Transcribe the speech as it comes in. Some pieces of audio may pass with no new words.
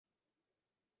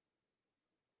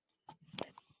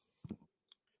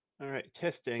All right,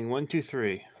 testing. 1, 2,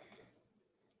 3.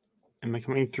 Am I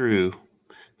coming through?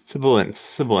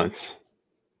 Sibilance.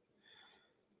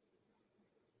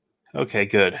 Okay,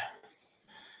 good.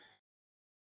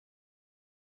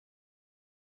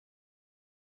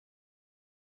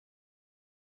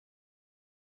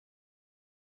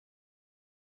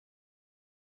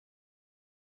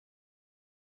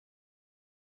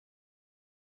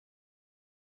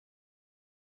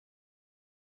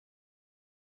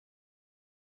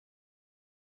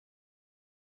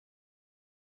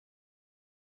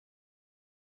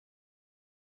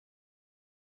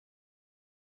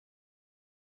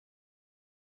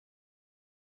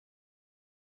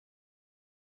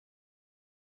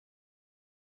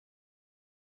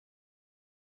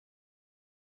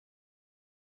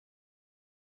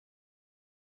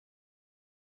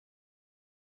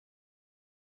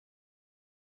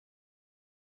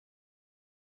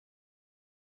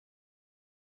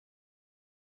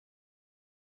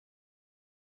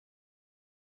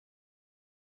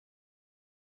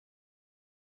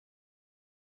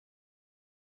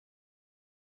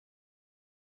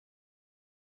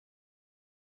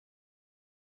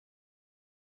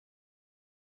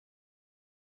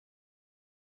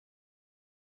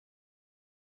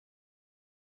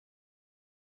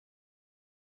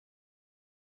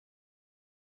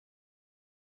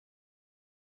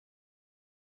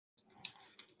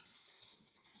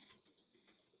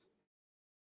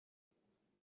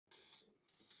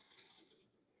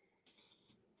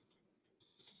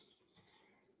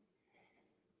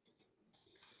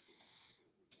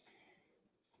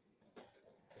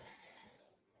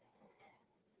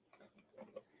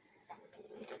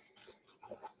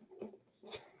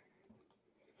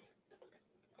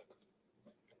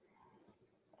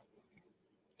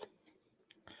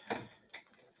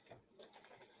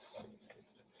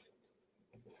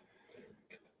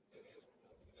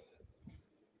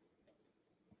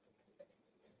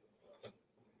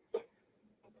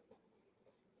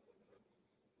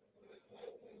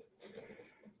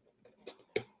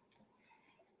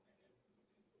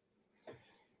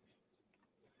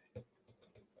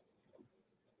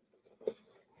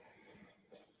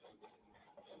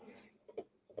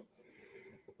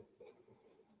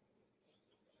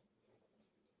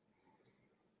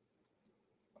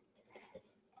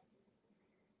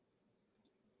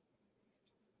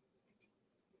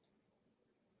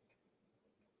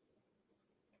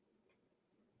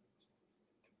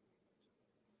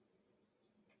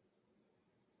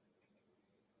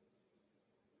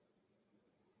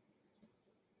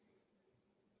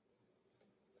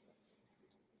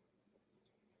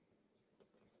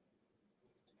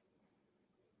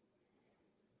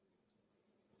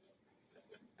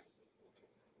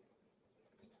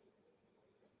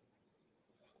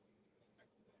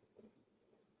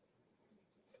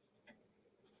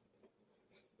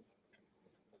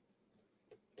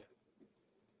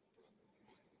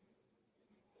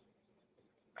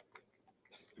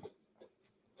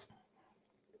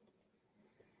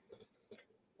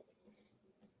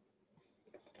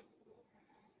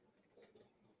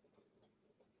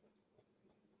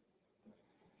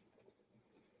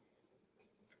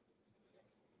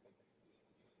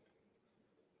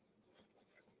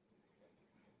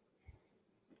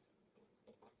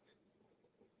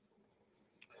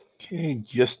 Okay,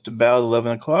 just about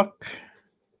 11 o'clock.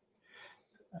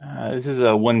 This is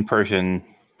a one-person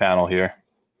panel here.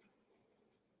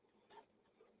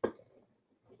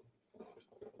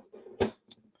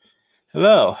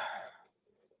 Hello.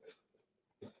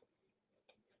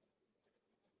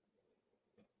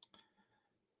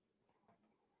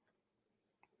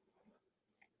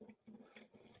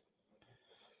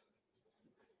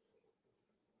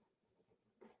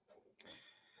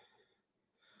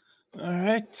 All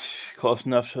right, close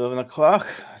enough to 11 o'clock.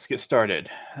 Let's get started.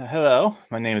 Hello,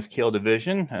 my name is Kale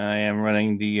Division. I am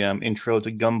running the Intro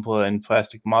to Gunpla and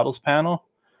Plastic Models panel.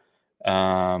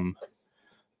 To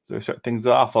start things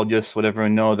off, I'll just let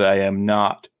everyone know that I am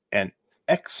not an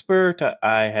expert.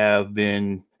 I have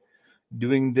been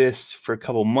doing this for a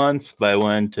couple months, but I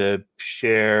wanted to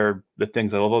share the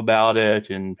things I love about it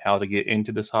and how to get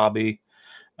into this hobby.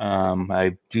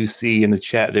 I do see in the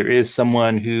chat there is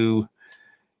someone who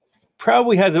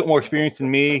probably has a bit more experience than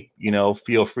me.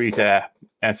 Feel free to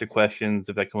answer questions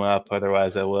if they come up.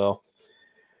 Otherwise, I will.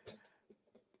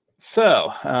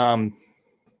 So,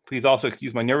 please also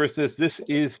excuse my nervousness. This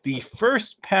is the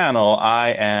first panel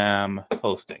I am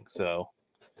hosting. So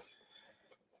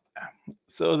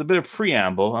as a bit of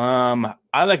preamble,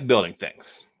 I like building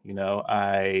things.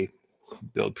 I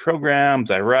build programs,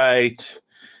 I write,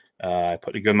 I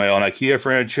put together my own IKEA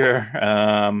furniture,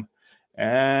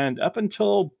 And up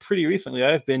until pretty recently,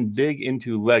 I've been big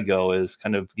into Lego as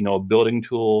kind of, a building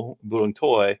tool, building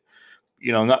toy.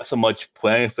 Not so much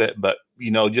playing with it, but,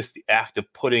 just the act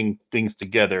of putting things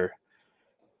together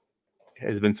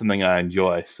has been something I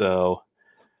enjoy. So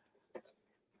it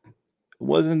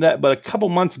wasn't that, but a couple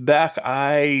months back,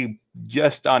 I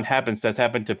just on happenstance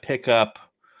happened to pick up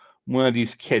one of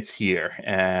these kits here.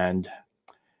 And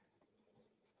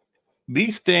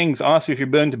these things, honestly, if you're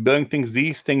building things,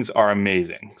 these things are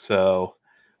amazing. So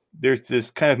there's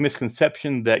this kind of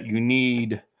misconception that you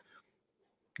need,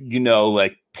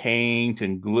 like paint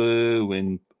and glue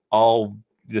and all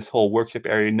this whole workshop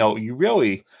area. No, you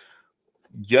really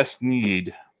just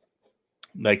need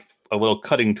like a little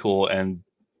cutting tool, and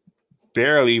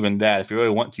barely even that. If you really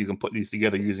want to, you can put these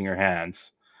together using your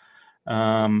hands.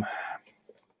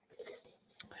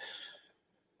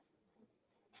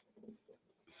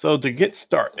 So to get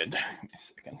started, give me a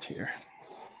second here.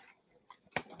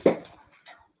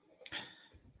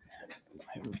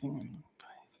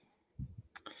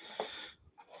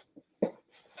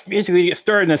 Basically, to get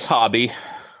started in this hobby,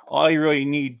 all you really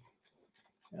need.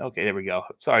 Okay, there we go.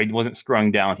 Sorry, it wasn't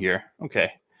scrolling down here.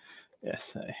 Okay.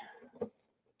 Yes.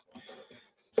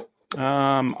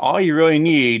 All you really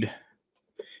need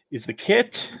is the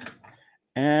kit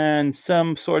and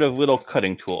some sort of little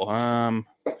cutting tool.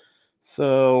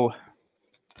 So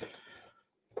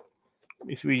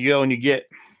basically you go and you get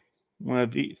one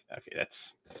of these. Okay,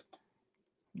 that's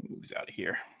moves out of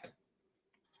here.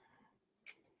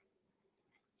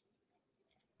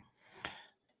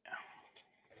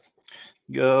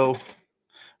 Go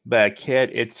back kit.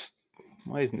 It's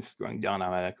why isn't this going down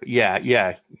automatically? Yeah,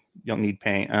 you don't need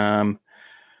paint.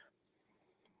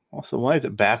 Also, why is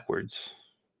it backwards?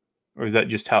 Or is that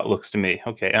just how it looks to me?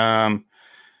 Okay.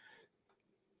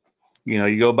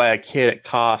 You go buy a kit, it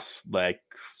costs like,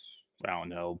 I don't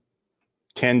know,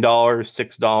 $10,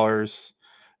 $6.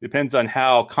 Depends on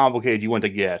how complicated you want to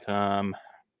get. Yeah,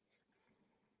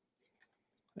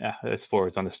 that's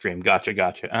forwards on the stream. Gotcha.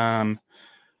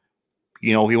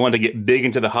 If you want to get big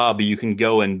into the hobby, you can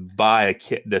go and buy a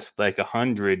kit that's like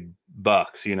 $100,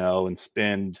 and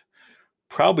spend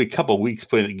probably a couple of weeks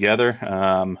putting it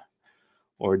together.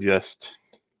 Or just,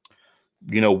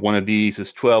 one of these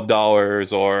is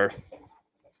 $12, or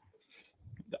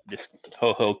this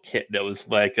ho-ho kit that was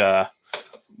like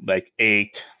 $8.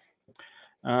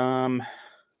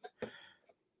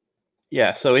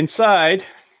 Yeah, so inside,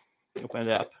 open it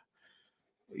up,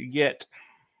 you get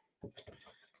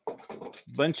a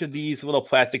bunch of these little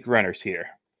plastic runners here.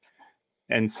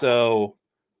 And so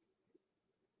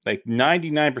like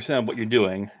 99% of what you're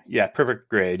doing, yeah, perfect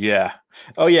grade, yeah.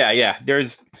 Oh yeah.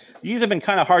 These have been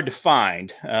kind of hard to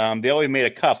find. They only made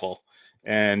a couple,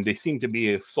 and they seem to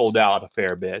be sold out a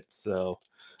fair bit. So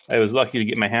I was lucky to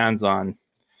get my hands on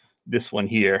this one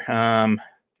here.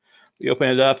 You open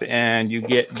it up and you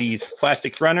get these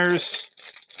plastic runners.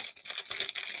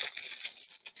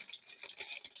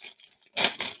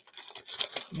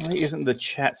 Why isn't the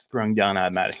chat scrolling down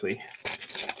automatically?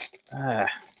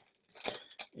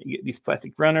 You get these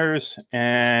plastic runners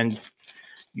and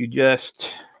you just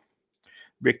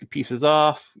break the pieces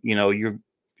off.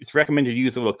 It's recommended to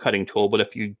use a little cutting tool, but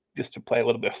if you just apply a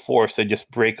little bit of force, they just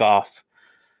break off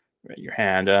your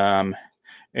hand. And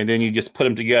then you just put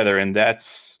them together, and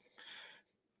that's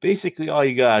basically all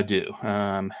you gotta do.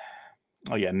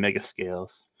 Oh yeah, mega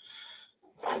scales.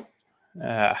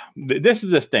 This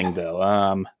is the thing,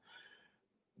 though.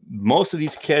 Most of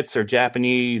these kits are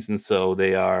Japanese, and so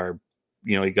they are,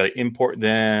 you got to import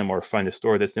them or find a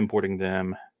store that's importing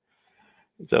them.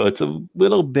 So it's a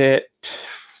little bit,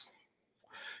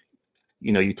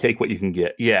 you take what you can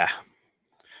get. Yeah,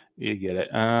 you get it.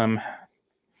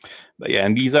 But yeah,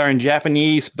 and these are in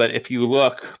Japanese, but if you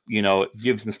look, it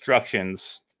gives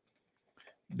instructions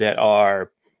that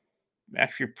are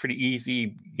actually pretty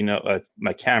easy.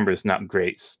 My camera is not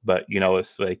great, but,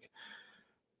 it's like,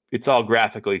 it's all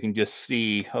graphical. You can just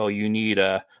see, oh, you need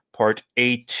a part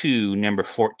A2, number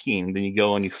 14. Then you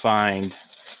go and you find,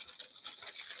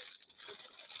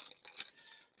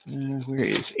 where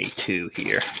is A2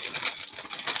 here?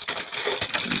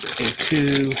 Number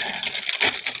A2.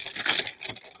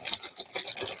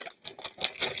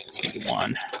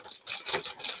 A1.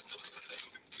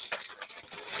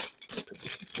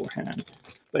 Beforehand.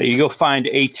 But you go find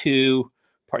A2,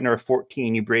 part number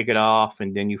 14, you break it off,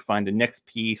 and then you find the next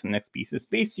piece, and the next piece. It's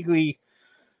basically,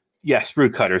 yeah,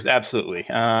 sprue cutters, absolutely.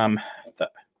 I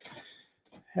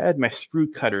had my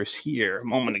sprue cutters here a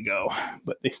moment ago,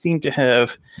 but they seem to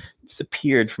have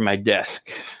disappeared from my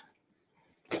desk.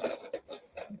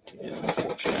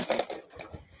 Unfortunate.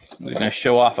 We're going to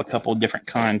show off a couple different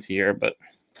kinds here, but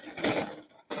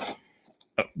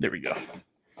oh, there we go.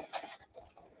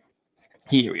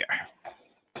 Here we are.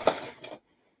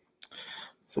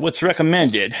 So what's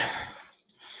recommended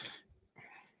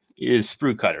is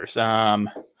sprue cutters. So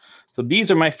these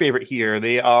are my favorite here.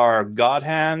 They are God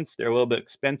hands. They're a little bit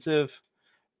expensive.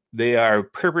 They are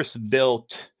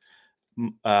purpose-built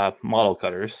model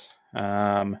cutters.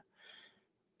 But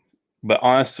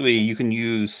honestly, you can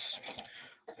use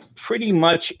pretty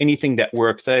much anything that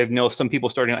works. I know some people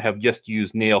starting out have just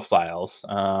used nail files.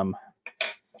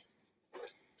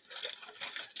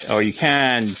 Or you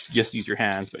can just use your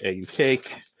hands, but yeah, you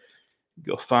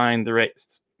go find the right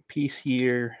piece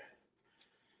here.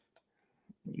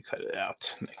 You cut it out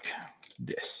like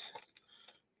this.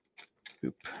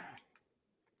 Boop.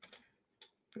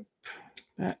 Boop.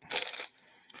 That.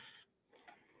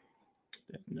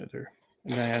 Another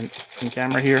guy on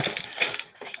camera here.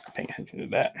 Paying attention to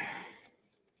that.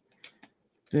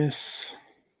 This.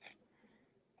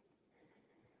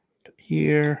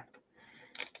 Here.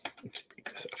 Let's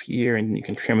break this up here, and you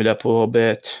can trim it up a little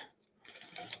bit.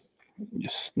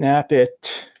 Just snap it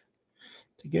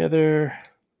together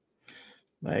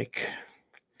like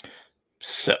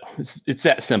so. It's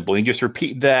that simple. You just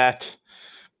repeat that,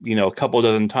 a couple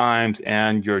dozen times,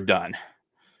 and you're done.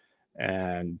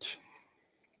 And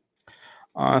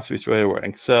honestly, it's really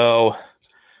working. So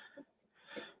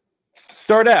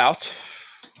start out.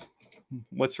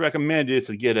 What's recommended is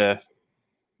to get a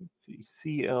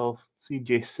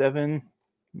CJ7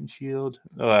 windshield,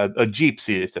 a Jeep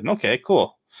CJ7. Okay,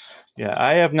 cool. Yeah,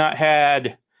 I have not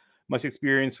had much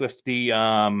experience with the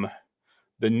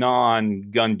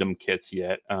non-Gundam kits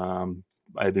yet.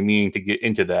 I've been meaning to get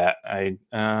into that.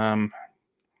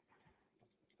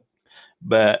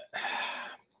 But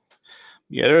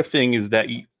the other thing is that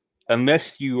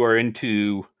unless you are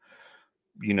into,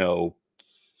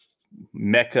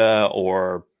 mecha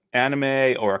or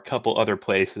anime or a couple other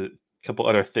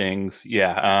things,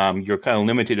 yeah, you're kind of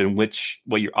limited in what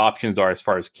your options are as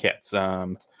far as kits.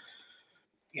 You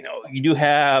do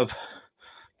have a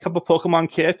couple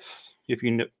Pokemon kits. If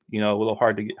a little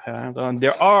hard to get hands on.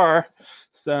 There are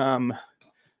some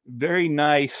very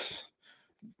nice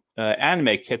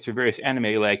anime kits for various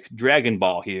anime, like Dragon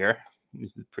Ball here.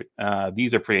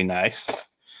 These are pretty nice.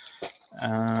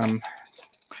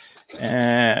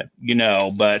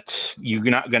 But you're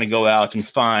not going to go out and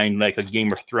find like a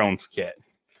Game of Thrones kit.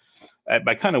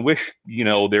 I kind of wish,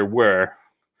 there were,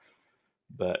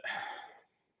 but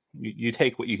you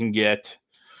take what you can get.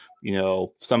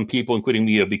 Some people, including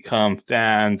me, have become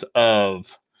fans of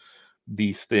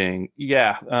these things.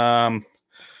 Yeah,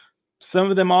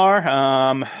 some of them are.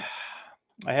 I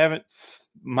haven't.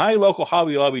 My local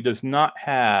Hobby Lobby does not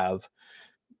have,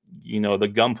 the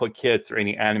Gunpla kits or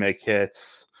any anime kits.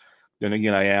 Then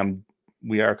again,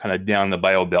 we are kind of down the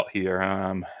bio belt here.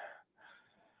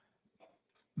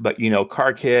 But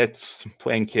car kits,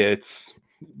 plane kits,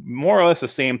 more or less the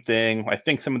same thing. I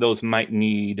think some of those might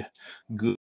need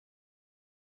good.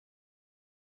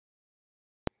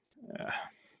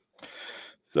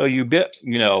 So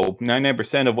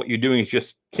 99% of what you're doing is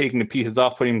just taking the pieces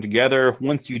off, putting them together.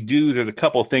 Once you do, there's a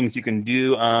couple of things you can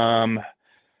do.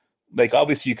 Like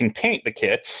obviously you can paint the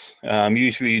kits.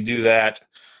 Usually you do that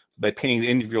by painting the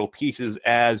individual pieces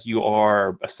as you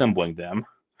are assembling them.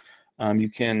 You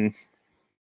can,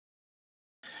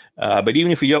 but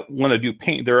even if you don't want to do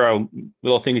paint, there are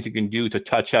little things you can do to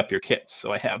touch up your kits.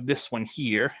 So I have this one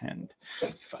here, and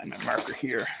find my marker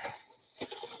here.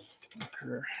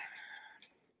 Marker.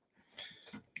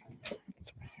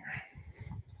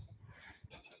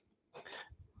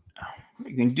 What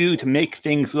you can do to make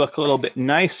things look a little bit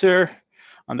nicer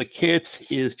on the kits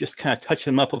is just kind of touch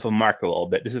them up with a marker a little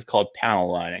bit. This is called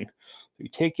panel lining. You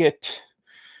take it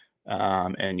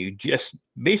and you just,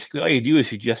 basically all you do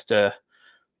is you just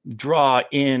draw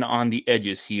in on the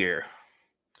edges here.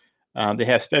 They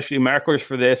have specialty markers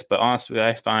for this, but honestly,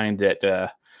 I find that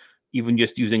even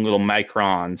just using little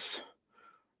microns,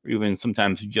 or even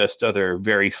sometimes just other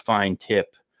very fine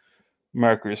tip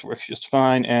markers works just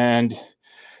fine. And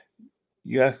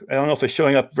yeah, I don't know if it's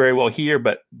showing up very well here,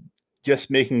 but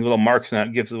just making little marks on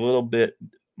it gives a little bit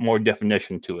more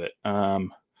definition to it.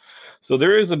 So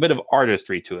there is a bit of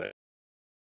artistry to it,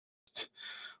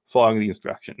 following the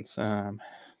instructions. And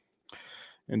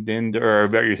then there are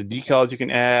various decals you can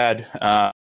add,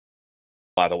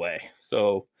 by the way.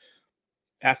 So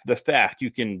after the fact,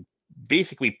 you can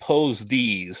basically pose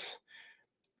these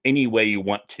any way you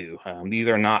want to. These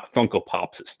are not Funko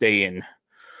Pops that stay in.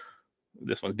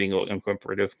 This one's being a little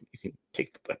incorporative. You can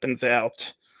take the weapons out,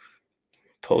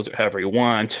 pose it however you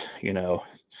want,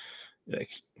 like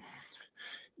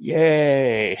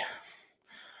Yay.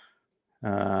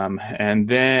 And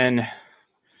then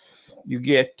you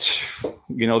get,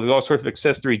 there's all sorts of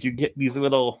accessories. You get these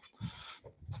little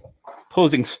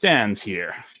posing stands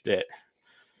here that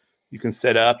you can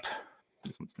set up.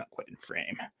 This one's not quite in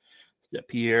frame. Up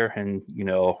here and,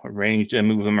 arrange them,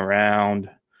 move them around,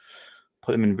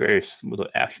 put them in various little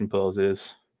action poses.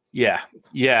 Yeah,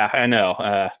 I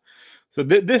know. So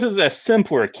this is a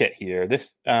simpler kit here. This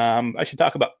I should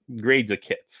talk about grades of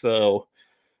kits. So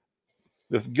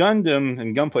with Gundam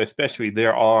and Gunpla especially,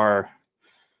 there are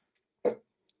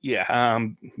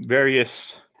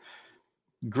various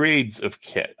grades of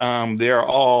kit. They're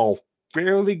all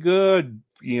fairly good,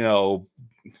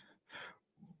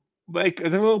 like a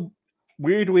little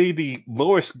weirdly, the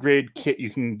lowest grade kit you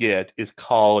can get is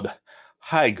called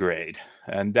high grade.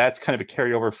 And that's kind of a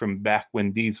carryover from back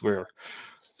when these were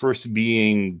first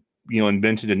being,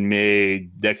 invented and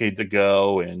made decades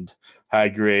ago. And high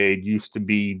grade used to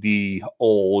be the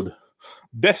old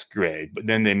best grade, but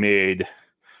then they made,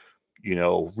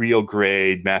 real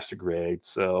grade, master grade.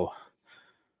 So,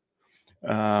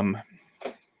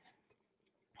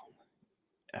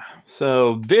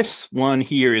 so this one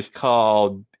here is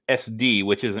called SD,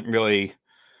 which isn't really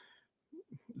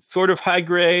sort of high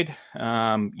grade.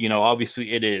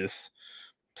 Obviously it is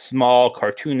small,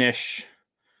 cartoonish.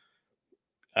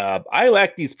 I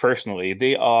like these personally.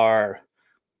 They are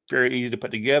very easy to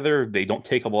put together. They don't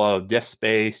take up a lot of desk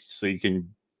space, so you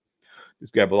can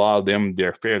just grab a lot of them.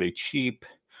 They're fairly cheap.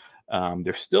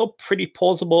 They're still pretty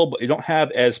posable, but they don't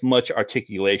have as much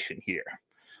articulation here.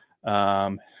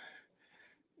 And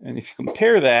if you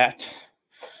compare that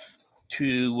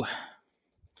to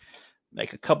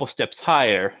like a couple steps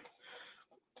higher,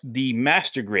 the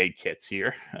master grade kits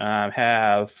here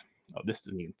have, this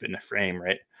doesn't even fit in the frame,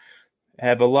 right?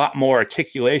 Have a lot more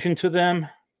articulation to them.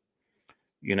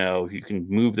 You can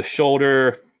move the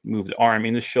shoulder, move the arm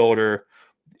in the shoulder,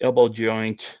 elbow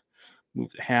joint, move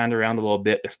the hand around a little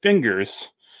bit. The fingers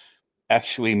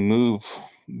actually move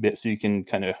a bit so you can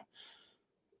kind of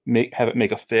have it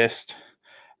make a fist.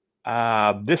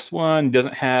 This one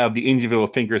doesn't have the individual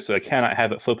fingers, so I cannot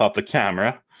have it flip off the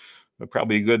camera. But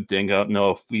probably a good thing. I don't know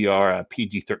if we are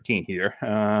PG-13 here.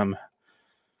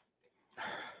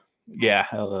 Yeah,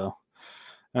 hello.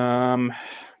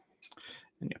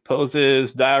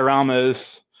 Poses,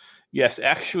 dioramas. Yes,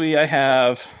 actually, I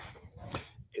have a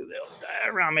little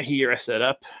diorama here I set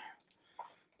up.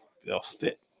 They'll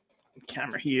fit the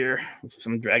camera here with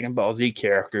some Dragon Ball Z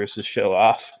characters to show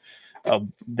off.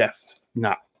 That's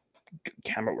not good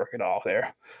camera work at all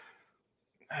there.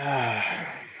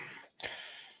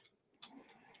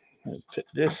 Let's fit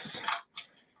this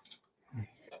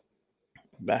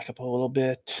back up a little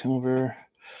bit over.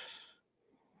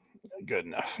 Good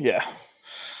enough, yeah.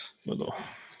 Little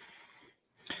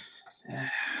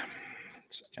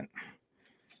second.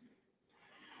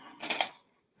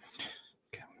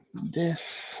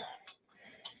 This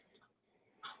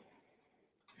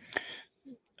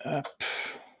up.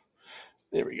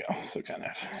 There we go. So kind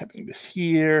of having this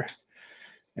here.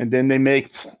 And then they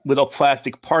make little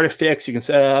plastic part effects you can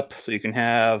set up. So you can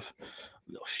have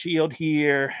a little shield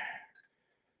here.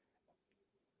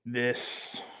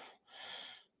 This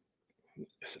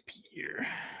up here.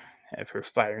 Have her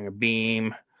firing a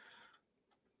beam.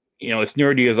 It's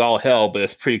nerdy as all hell, but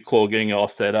it's pretty cool getting it all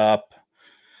set up.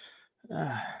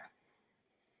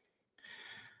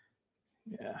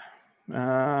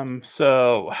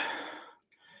 So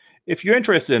if you're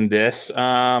interested in this,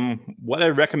 what I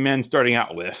recommend starting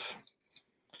out with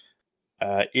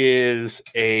is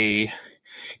a,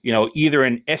 either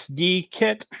an SD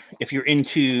kit, if you're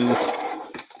into,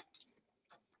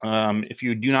 if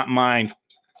you do not mind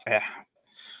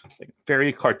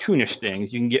very cartoonish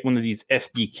things, you can get one of these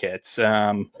SD kits.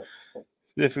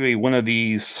 Specifically one of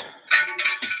these,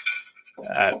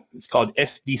 it's called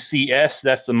SDCS.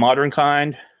 That's the modern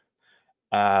kind.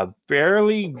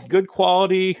 Fairly good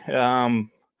quality.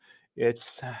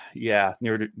 It's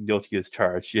near guilty as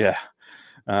charged. Yeah.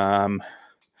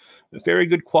 Very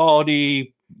good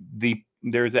quality.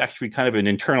 There's actually kind of an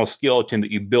internal skeleton that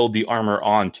you build the armor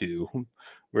onto,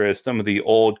 whereas some of the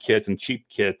old kits and cheap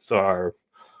kits are,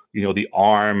 the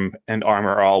arm and armor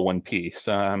are all one piece.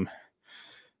 And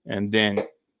then,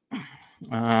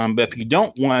 but if you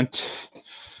don't want,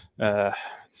 let's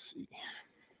see.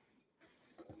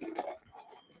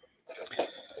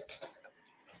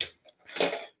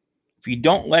 If you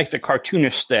don't like the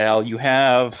cartoonish style, you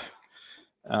have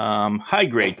high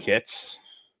grade kits,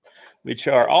 which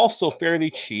are also fairly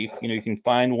cheap. You can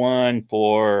find one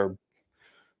for,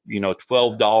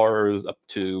 $12 up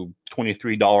to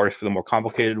 $23 for the more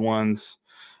complicated ones.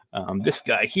 This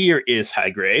guy here is high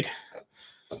grade.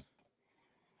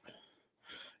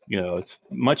 You know, it's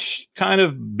much kind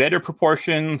of better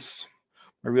proportions,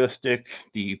 more realistic.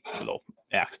 The little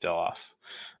axe fell off.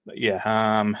 But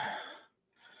yeah,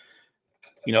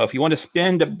 you know, if you want to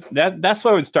spend that's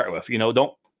what I would start with. You know,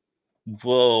 don't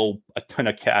blow a ton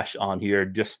of cash on here.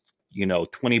 Just, you know,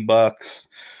 $20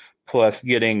 plus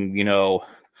getting, you know,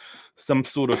 some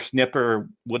sort of snipper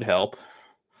would help.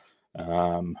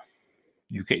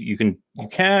 You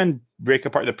can break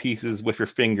apart the pieces with your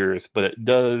fingers, but it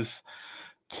does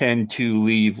tend to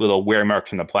leave little wear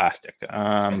marks in the plastic.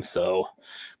 So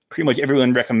pretty much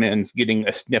everyone recommends getting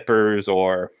a snippers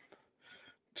or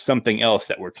something else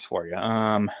that works for you.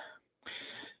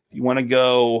 If you want to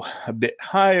go a bit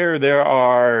higher, there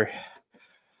are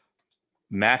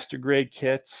master grade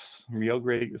kits, real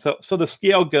grade. So the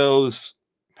scale goes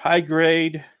high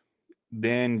grade,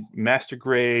 then master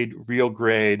grade, real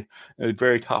grade. At the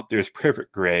very top, there's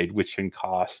perfect grade, which can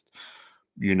cost,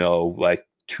 you know, like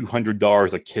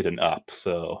 $200 a kit and up.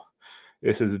 So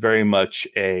this is very much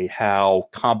a how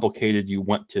complicated you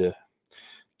want to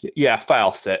get. Yeah,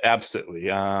 file set, absolutely.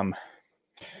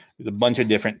 There's a bunch of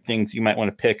different things you might want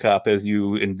to pick up as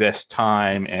you invest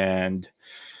time and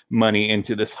money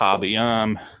into this hobby.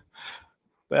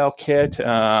 File kit,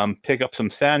 pick up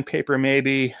some sandpaper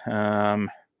maybe,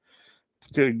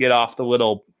 to get off the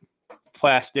little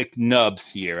plastic nubs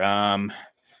here.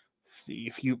 See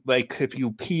if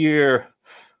you peer,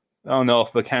 I don't know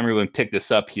if the camera would pick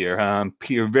this up here.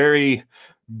 Peer very,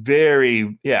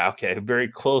 very, yeah, okay, very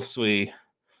closely.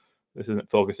 This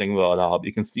isn't focusing well at all. But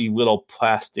you can see little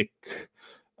plastic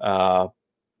kind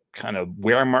of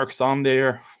wear marks on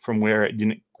there from where it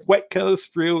didn't quite go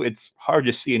through. It's hard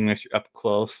to see unless you're up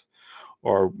close,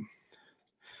 or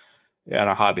on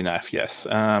a hobby knife, yes.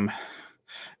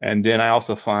 And then I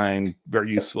also find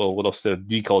very useful little set of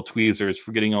decal tweezers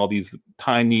for getting all these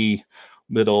tiny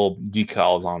little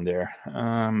decals on there.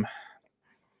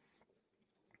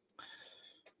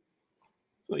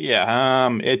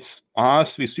 It's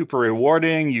honestly super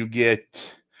rewarding. You get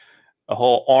a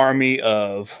whole army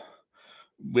of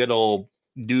little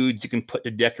dudes you can put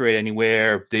to decorate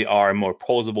anywhere. They are more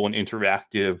posable and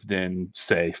interactive than,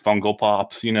 say, Fungal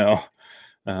Pops, you know.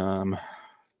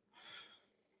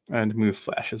 And move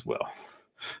Flash as well.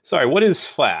 Sorry, what is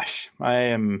Flash?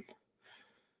 I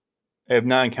have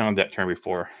not encountered that term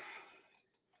before.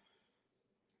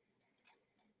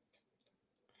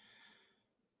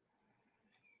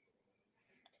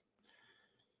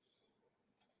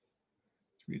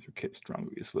 Tweezer kit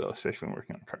strongly as well, especially when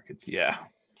working on car kits. Yeah.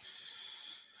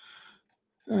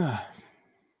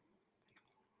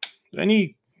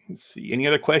 Let's see, any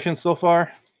other questions so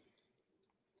far?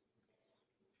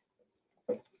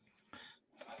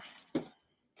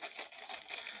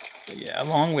 But yeah,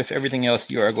 along with everything else,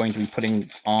 you are going to be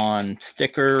putting on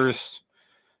stickers.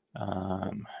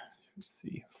 Let's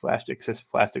see, plastic says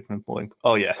plastic from pulling.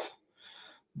 Oh yes,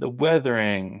 the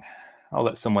weathering. I'll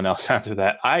let someone else answer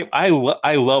that. I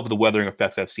love the weathering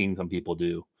effects I've seen some people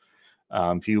do.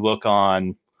 If you look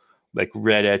on like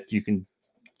Reddit,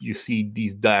 you see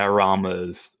these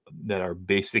dioramas that are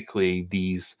basically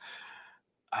these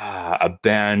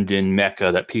abandoned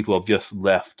mecca that people have just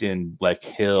left in like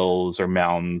hills or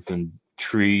mountains, and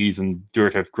trees and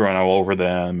dirt have grown all over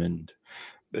them, and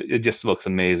it just looks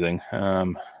amazing.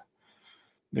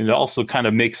 It also kind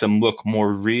of makes them look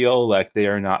more real, like they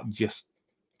are not just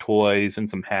toys and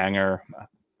some hanger.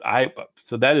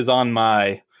 So that is on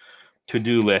my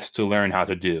to-do list to learn how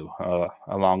to do,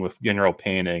 along with general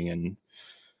painting and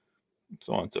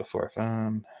so on and so forth.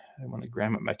 I want to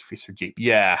gram up my Tracer Jeep.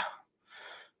 Yeah.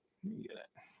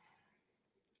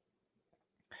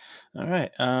 All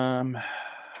right.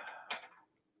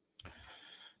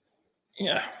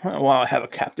 Yeah. While I have a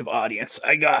captive audience, see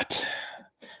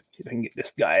if I can get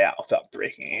this guy out without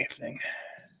breaking anything.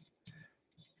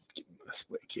 Get the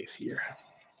display case here.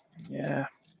 Yeah.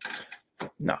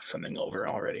 Knock something over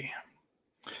already.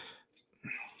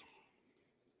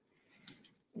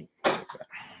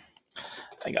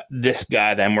 I got this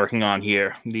guy that I'm working on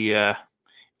here, the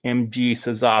MG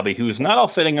Sazabi, who's not all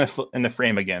fitting in the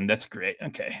frame again. That's great.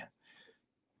 Okay.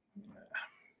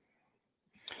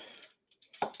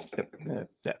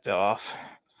 That fell off.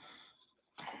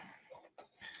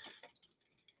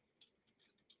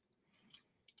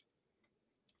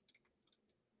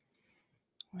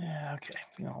 Yeah, okay.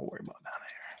 Don't worry about down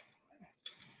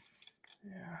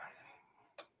there.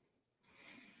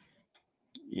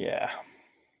 Yeah.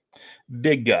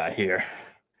 Big guy here.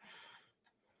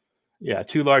 Yeah,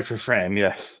 too large for frame,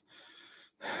 yes.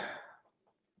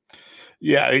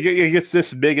 Yeah, it gets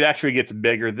this big. It actually gets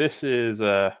bigger. This is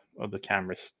the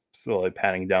camera's slowly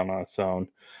panning down on its own.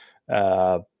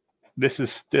 This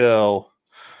is still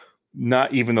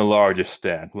not even the largest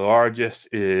stand. The largest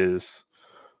is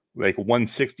like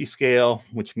 160 scale,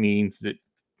 which means that,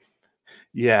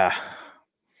 yeah.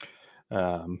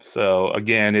 So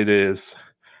again, it is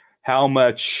how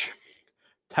much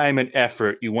time and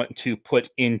effort you want to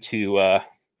put into.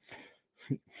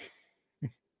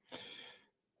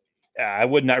 I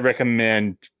would not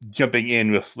recommend jumping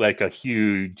in with like a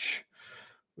huge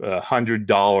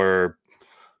 $100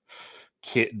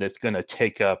 kit that's going to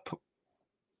take up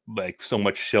like so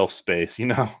much shelf space, you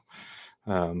know.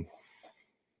 Um,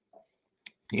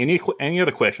 any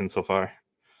other questions so far?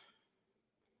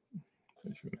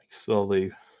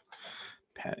 Slowly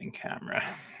patting camera.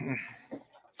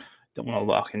 Don't want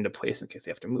to lock into place in case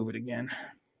I have to move it again.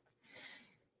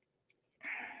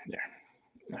 There.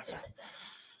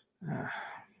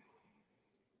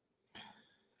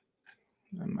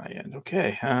 On my end,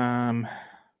 okay.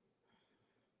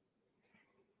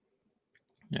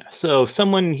 Yeah. So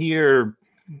someone here,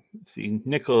 let's see,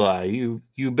 Nikolai, you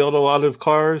build a lot of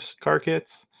car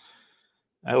kits.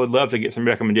 I would love to get some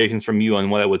recommendations from you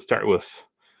on what I would start with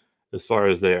as far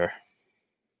as there.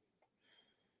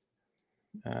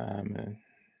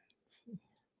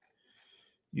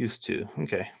 Used to.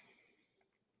 Okay.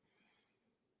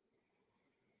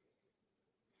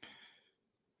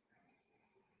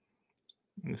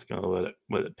 I'm just gonna let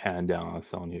it pan down on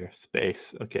its own here.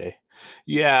 Space. Okay.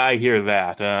 Yeah, I hear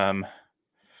that.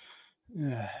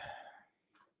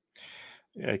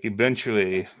 Like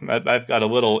eventually, I've got a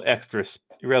little extra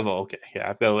Revel. Okay, yeah,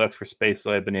 I've got a little extra space,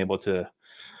 so I've been able to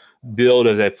build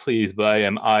as I please. But I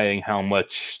am eyeing how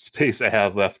much space I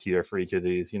have left here for each of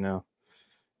these, you know.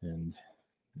 And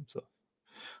so,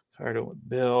 hard to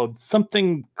build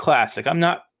something classic. I'm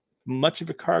not much of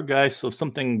a car guy, so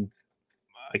something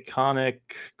iconic,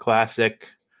 classic,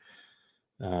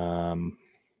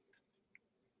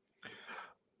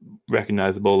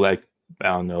 recognizable, like, I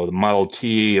don't know, the Model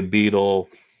T, a Beetle,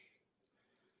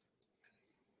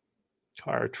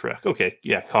 car, truck. Okay,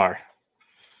 yeah, car.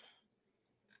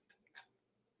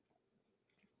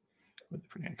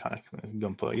 Pretty iconic.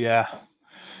 Gunpla, yeah.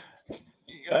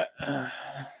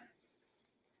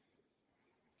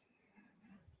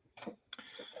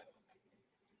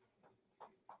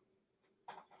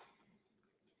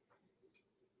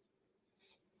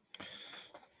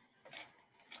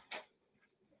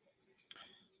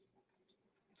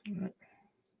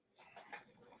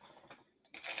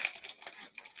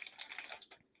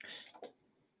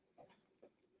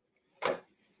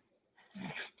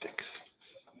 Fix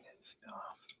stuff.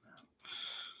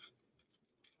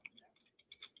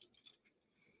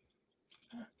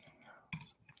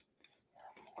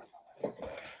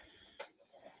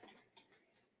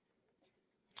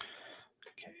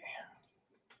 Okay.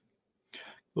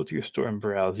 Go to your store and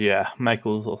browse. Yeah,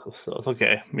 Michael's also sells.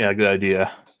 Okay, yeah, good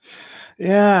idea.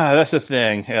 Yeah, that's the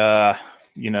thing.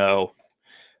 You know,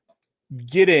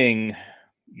 getting,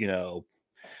 you know,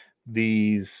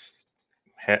 these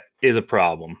is a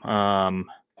problem.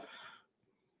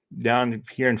 Down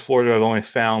here in Florida, I've only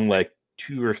found like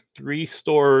 2 or 3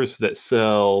 stores that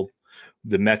sell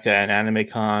the mecha and anime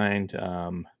kind.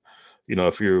 You know,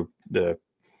 if you're the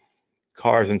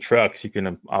cars and trucks, you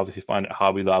can obviously find it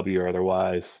Hobby Lobby or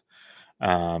otherwise.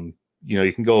 You know,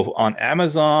 you can go on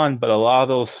Amazon, but a lot of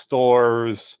those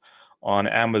stores on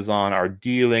Amazon are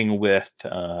dealing with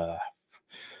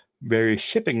various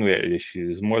shipping related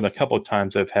issues. More than a couple of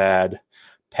times I've had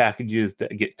packages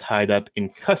that get tied up in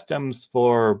customs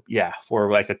for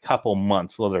like a couple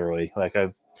months, literally. Like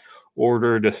I've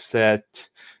ordered a set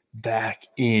back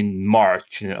in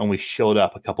March and it only showed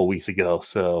up a couple weeks ago.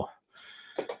 So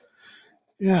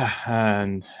yeah,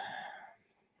 and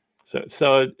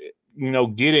so you know,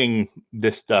 getting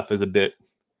this stuff is a bit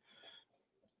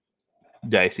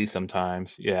dicey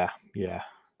sometimes. Yeah.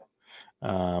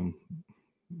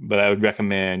 But I would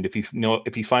recommend if you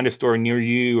find a store near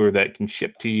you or that can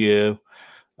ship to you,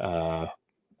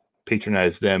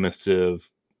 patronize them instead of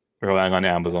relying on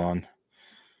Amazon.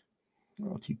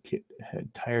 Kit head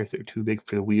tires that are too big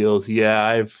for the wheels.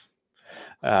 Yeah,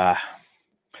 I've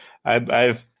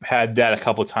had that a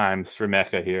couple times for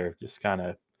Mecha here. Just kind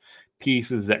of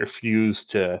pieces that refuse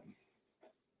to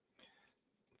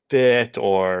fit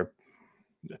or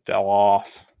fell off.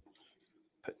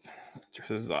 But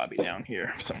there's a zombie down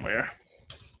here somewhere.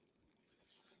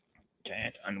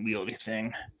 Giant unwieldy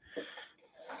thing.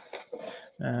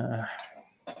 Mercy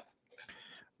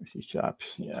shops,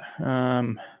 yeah.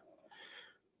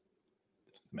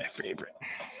 My favorite.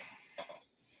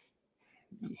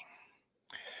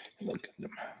 Look at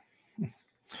them.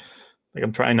 Like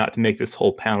I'm trying not to make this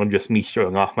whole panel just me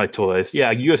showing off my toys.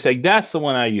 Yeah, USA, that's the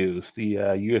one I use.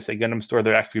 The USA Gundam store.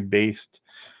 They're actually based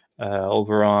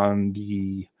over on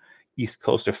the east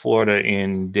coast of Florida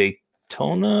in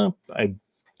Daytona. I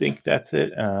think that's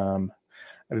it. I've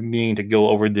been meaning to go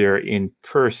over there in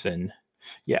person.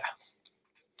 Yeah.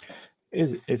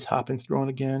 Is Hoppins growing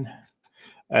again?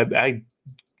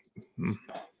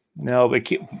 No, but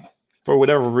for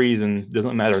whatever reason,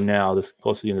 doesn't matter now. This is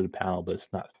close to the end of the panel, but it's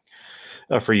not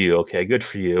for you. Okay, good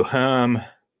for you.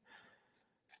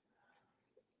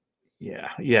 Yeah.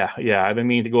 I've been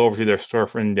meaning to go over to their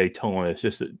storefront in Daytona. It's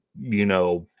just that,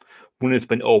 when it's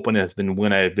been open, it's been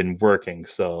when I've been working.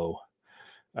 So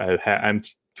I'm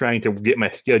trying to get my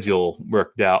schedule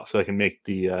worked out so I can make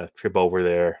the trip over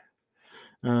there.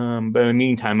 But in the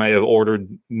meantime, I have ordered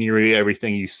nearly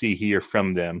everything you see here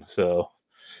from them. So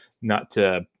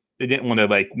they didn't want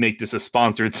to make this a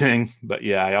sponsored thing, but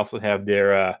yeah, I also have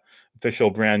their official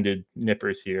branded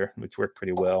nippers here, which work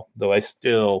pretty well. Though I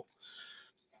still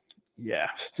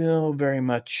very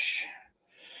much.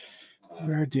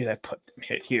 Where did I put them?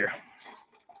 Here.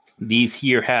 These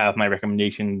here have my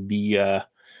recommendation. The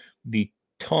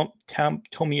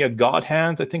Tomiya God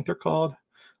Hands, I think they're called,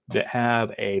 that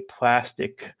have a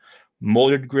plastic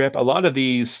molded grip. A lot of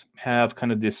these have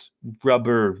kind of this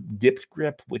rubber dipped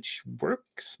grip, which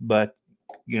works, but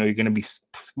you're going to be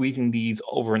squeezing these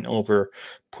over and over,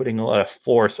 putting a lot of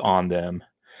force on them,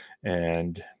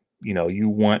 and you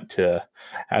want to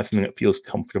have something that feels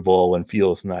comfortable and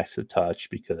feels nice to touch,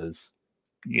 because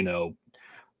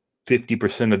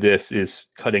 50% of this is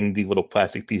cutting the little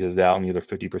plastic pieces out and the other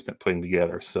 50% putting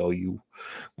together. So you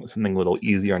want something a little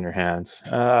easier on your hands.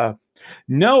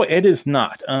 No, it is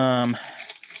not. I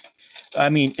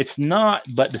mean, it's not,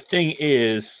 but the thing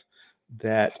is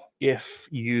that if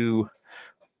you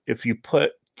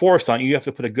put force on, you have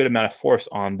to put a good amount of force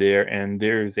on there, and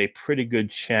there's a pretty good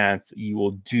chance that you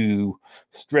will do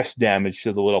stress damage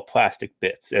to the little plastic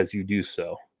bits as you do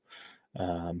so.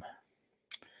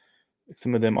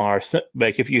 Some of them are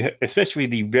if you, especially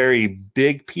the very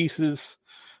big pieces,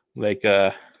 like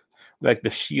the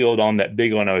shield on that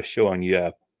big one I was showing you.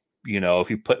 If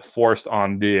you put force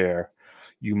on there,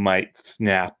 you might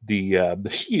snap the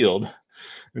shield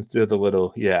instead of the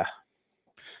little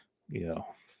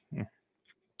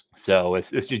So it's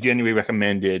just generally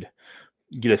recommended.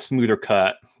 Get a smoother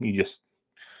cut. You just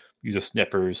use the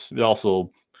snippers. It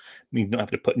also means you don't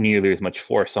have to put nearly as much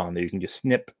force on there. You can just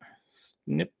snip,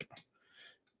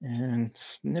 and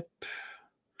snip,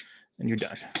 and you're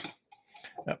done.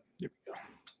 Oh, there we go.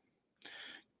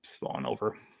 Spawn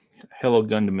over. Hello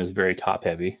Gundam is very top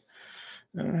heavy.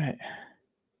 All right.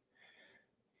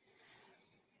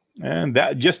 And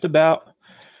that just about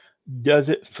does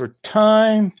it for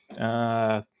time.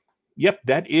 Yep,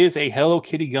 that is a Hello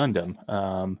Kitty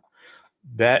Gundam.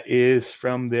 That is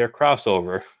from their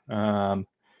crossover.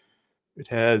 It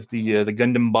has the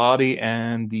Gundam body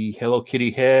and the Hello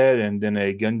Kitty head, and then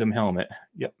a Gundam helmet.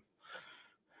 Yep.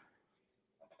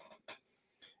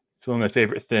 It's one of my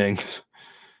favorite things.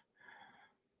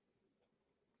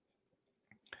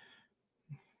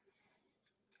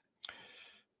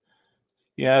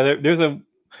 Yeah,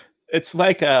 it's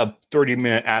like a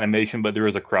 30-minute animation, but there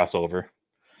is a crossover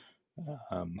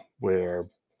where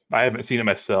I haven't seen it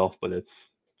myself, but it's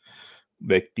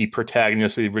like the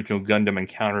protagonist of the original Gundam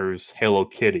encounters Hello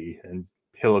Kitty, and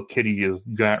Hello Kitty is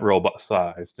giant robot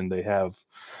sized, and they have,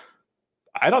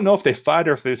 I don't know if they fight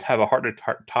or if they just have a heart to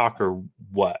talk or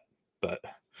what, but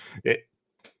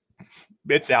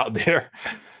it's out there.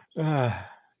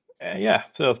 Yeah,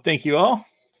 so thank you all.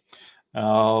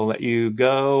 I'll let you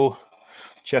go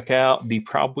check out the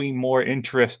probably more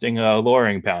interesting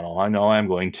lowering panel. I know I'm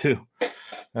going to.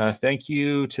 Thank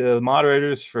you to the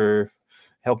moderators for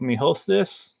helping me host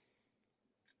this,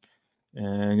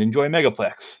 and enjoy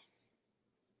Megaplex.